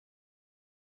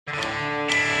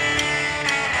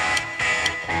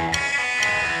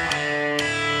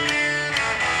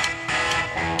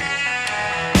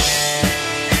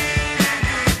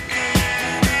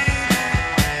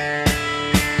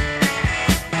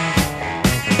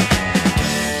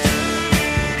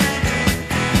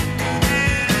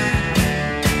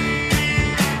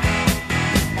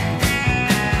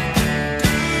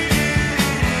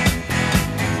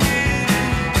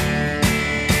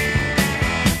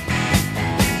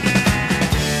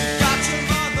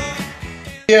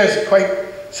Yeah, it's a quite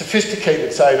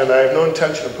sophisticated side, and I have no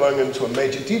intention of going into a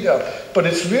major detail, but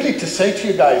it's really to say to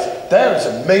you guys, there is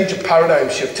a major paradigm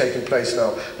shift taking place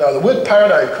now. Now, the word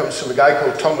paradigm comes from a guy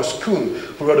called Thomas Kuhn,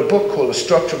 who wrote a book called The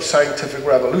Structure of Scientific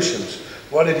Revolutions.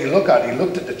 What did he look at? He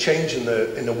looked at the change in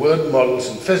the world models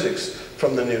in physics,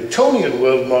 from the Newtonian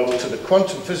world model to the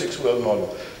quantum physics world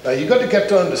model. Now, you've got to get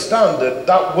to understand that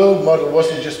that world model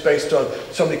wasn't just based on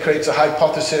somebody creates a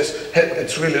hypothesis,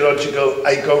 it's really logical,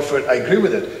 I go for it, I agree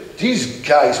with it. These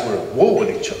guys were at war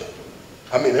with each other.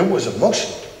 I mean, it was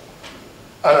emotional.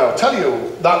 And I'll tell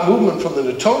you, that movement from the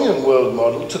Newtonian world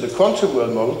model to the quantum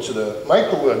world model to the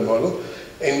micro world model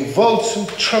involved some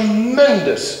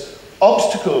tremendous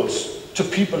obstacles to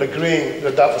people agreeing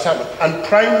that that was happening. And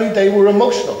primarily they were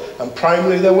emotional, and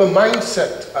primarily they were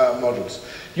mindset models.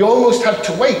 You almost had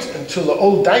to wait until the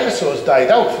old dinosaurs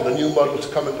died out for the new model to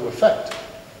come into effect.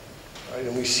 Right?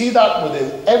 And we see that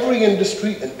within every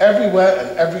industry and everywhere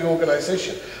and every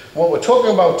organization. What we're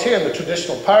talking about here in the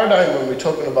traditional paradigm, when we're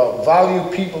talking about value,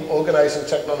 people, organizing,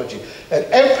 technology, at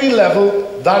every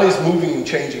level, that is moving and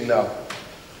changing now.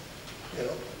 You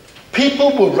know?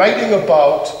 People were writing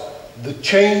about the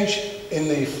change in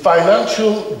the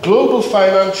global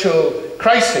financial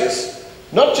crisis,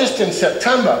 not just in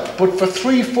September, but for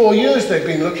 3-4 years they've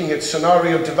been looking at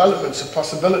scenario developments of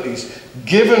possibilities,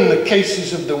 given the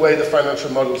cases of the way the financial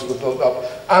models were built up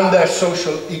and their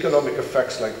social economic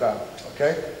effects like that,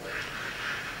 okay?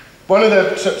 One of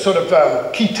the sort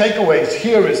of key takeaways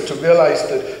here is to realize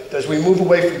that as we move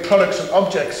away from products and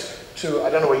objects to, I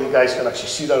don't know whether you guys can actually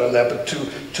see that on there, but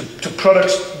to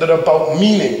products that are about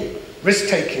meaning,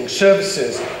 risk-taking,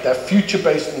 services, they're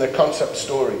future-based in their concept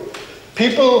story.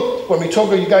 People, when we talk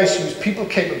about you guys use people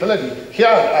capability, here,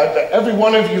 every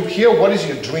one of you here, what is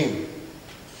your dream?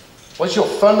 What's your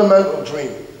fundamental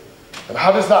dream? And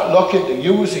how does that look into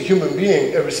you as a human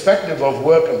being, irrespective of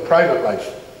work and private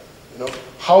life? You know,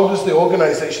 how does the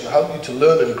organization help you to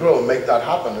learn and grow and make that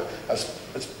happen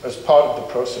as part of the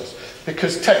process?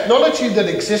 Because technology that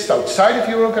exists outside of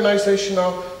your organization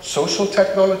now, social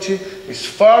technology, is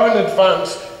far in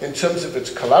advance in terms of its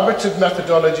collaborative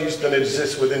methodologies than it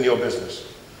exists within your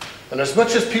business. And as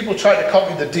much as people try to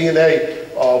copy the DNA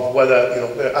of whether, you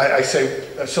know, I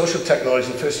say social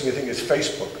technology, the first thing you think is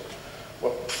Facebook.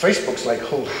 Well, Facebook's like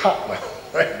whole hat now,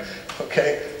 right?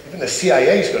 Okay? Even the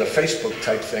CIA's got a Facebook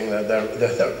type thing that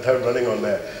they're running on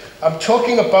there. I'm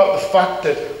talking about the fact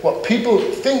that what people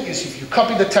think is if you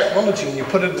copy the technology and you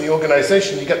put it in the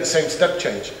organization, you get the same step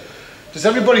change. Does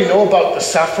everybody know about the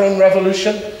saffron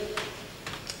revolution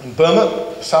in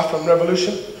Burma? The saffron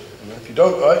revolution? If you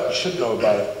don't know it, you should know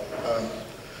about it.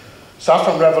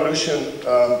 Saffron revolution,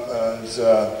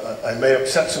 I may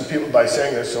upset some people by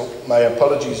saying this, so my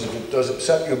apologies if it does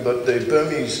upset you, but the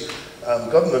Burmese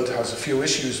government has a few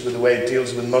issues with the way it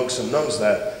deals with monks and nuns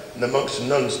there. And the monks and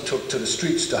nuns took to the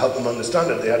streets to help them understand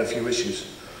it. They had a few issues.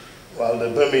 Well, the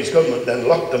Burmese government then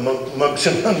locked the monks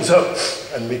and nuns up,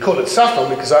 and we call it saffron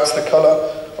because that's the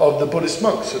color of the Buddhist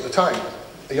monks at the time.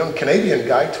 A young Canadian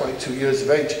guy, 22 years of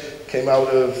age, came out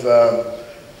of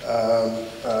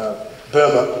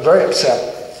Burma, very upset.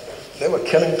 They were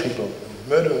killing people,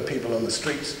 murdering people on the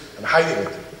streets and hiding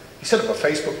it. He set up a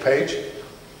Facebook page,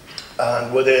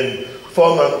 and within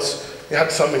 4 months, he had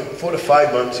something, 4 to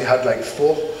 5 months, he had like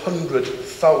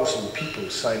 400,000 people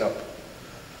sign up.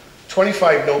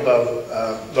 25 Nobel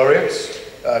laureates,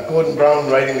 Gordon Brown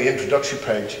writing the introductory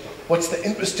page. What's the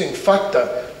interesting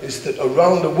factor is that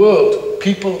around the world,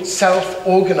 people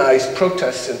self-organize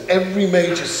protests in every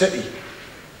major city.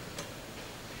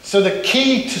 So the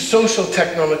key to social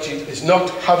technology is not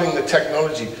having the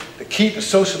technology. The key to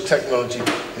social technology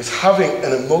is having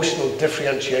an emotional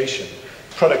differentiation.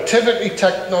 Productivity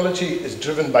technology is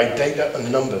driven by data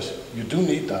and numbers. You do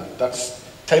need that. That's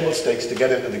table stakes to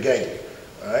get into the game.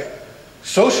 All right?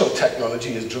 Social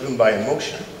technology is driven by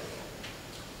emotion.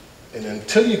 And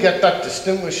until you get that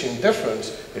distinguishing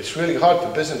difference, it's really hard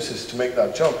for businesses to make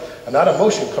that jump. And that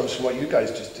emotion comes from what you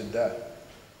guys just did there.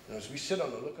 You know, as we sit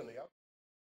on the look on the